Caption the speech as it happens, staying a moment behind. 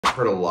I've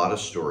heard a lot of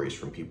stories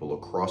from people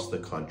across the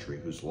country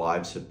whose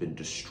lives have been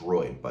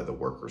destroyed by the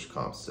workers'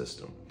 comp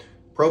system.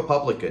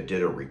 Publica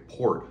did a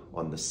report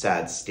on the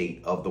sad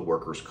state of the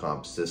workers'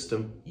 comp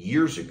system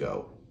years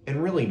ago,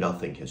 and really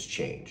nothing has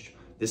changed.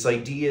 This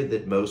idea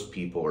that most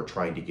people are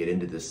trying to get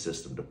into this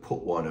system to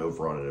put one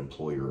over on an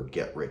employer or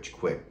get rich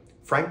quick,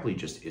 frankly,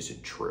 just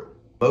isn't true.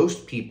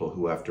 Most people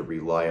who have to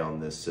rely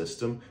on this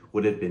system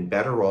would have been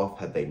better off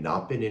had they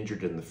not been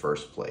injured in the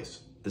first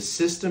place. The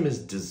system is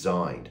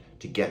designed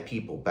to get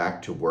people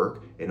back to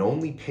work and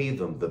only pay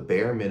them the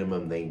bare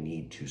minimum they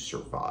need to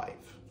survive.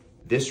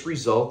 This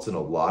results in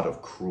a lot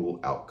of cruel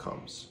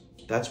outcomes.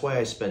 That's why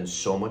I spend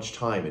so much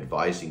time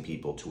advising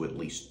people to at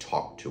least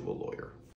talk to a lawyer.